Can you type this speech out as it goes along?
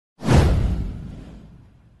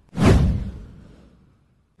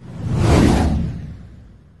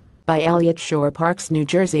by Eliot. ShorrParks, New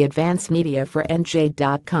Jersey. Advanced media for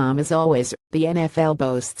NJ.com. As always, the NFL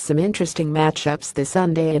boasts some interesting matchups this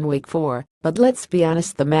Sunday in Week 4, but let's be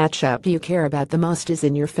honest, the matchup you care about the most is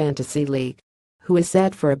in your fantasy league. Who is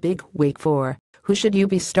set for a big Week 4? Who should you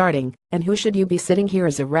be starting, and who should you be sitting? Here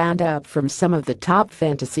is a roundup from some of the top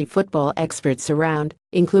fantasy football experts around,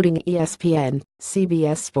 including ESPN,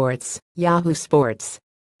 CBS Sports, Yahoo Sports.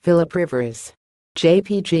 Philip Rivers,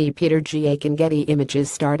 JPG, Peter G. Aiken. Getty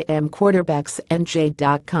Images. Start quarterbacks.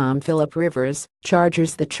 NJ.com. Philip Rivers,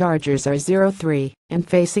 Chargers. The Chargers are 0-3 and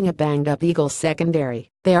facing a banged-up Eagles secondary.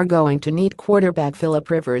 They are going to need quarterback Philip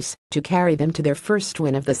Rivers to carry them to their first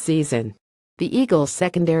win of the season. The Eagles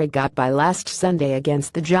secondary got by last Sunday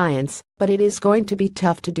against the Giants, but it is going to be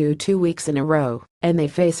tough to do 2 weeks in a row, and they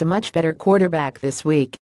face a much better quarterback this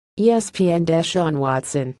week. ESPN. Deshaun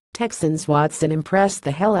Watson, Texans. Watson impressed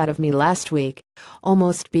the hell out of me last week,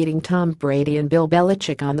 almost beating Tom Brady and Bill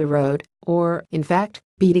Belichick on the road, or, in fact,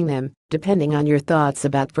 beating them, depending on your thoughts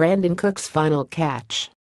about Brandon Cook's final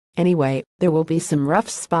catch. Anyway, there will be some rough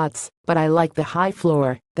spots, but I like the high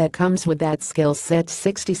floor that comes with that skill set.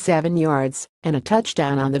 67 yards and a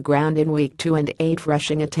touchdown on the ground in Week 2 and 8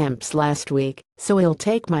 rushing attempts last week, so I'll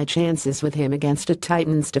take my chances with him against a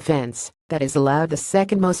Titans defense that has allowed the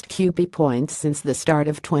second most QB points since the start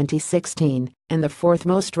of 2016 and the fourth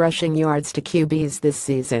most rushing yards to QBs this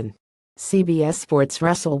season. CBS Sports.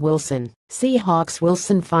 Russell Wilson, Seahawks.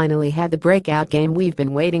 Wilson finally had the breakout game we've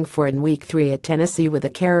been waiting for in Week 3 at Tennessee with a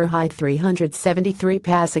career-high 373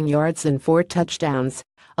 passing yards and 4 touchdowns,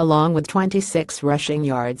 along with 26 rushing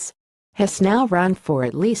yards. Has now run for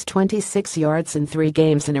at least 26 yards in 3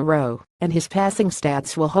 games in a row, and his passing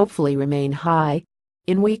stats will hopefully remain high.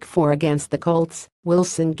 In Week 4 against the Colts,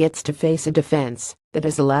 Wilson gets to face a defense that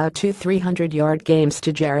has allowed 2 300-yard games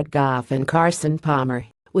to Jared Goff and Carson Palmer,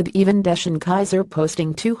 with even Deshaun Kaiser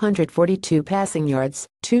posting 242 passing yards,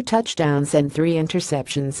 2 touchdowns and 3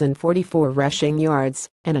 interceptions and 44 rushing yards,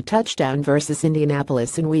 and a touchdown versus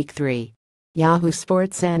Indianapolis in Week 3. Yahoo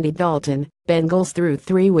Sports. Andy Dalton, Bengals. Through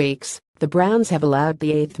 3 weeks, the Browns have allowed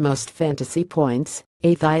the 8th most fantasy points,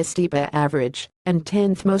 8th highest EPA average, and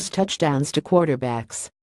 10th most touchdowns to quarterbacks.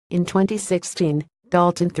 In 2016,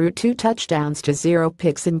 Dalton threw 2 touchdowns to 0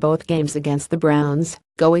 picks in both games against the Browns,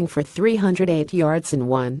 going for 308 yards in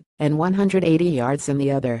one and 180 yards in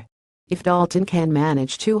the other. If Dalton can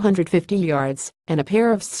manage 250 yards and a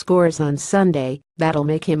pair of scores on Sunday, that'll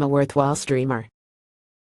make him a worthwhile streamer.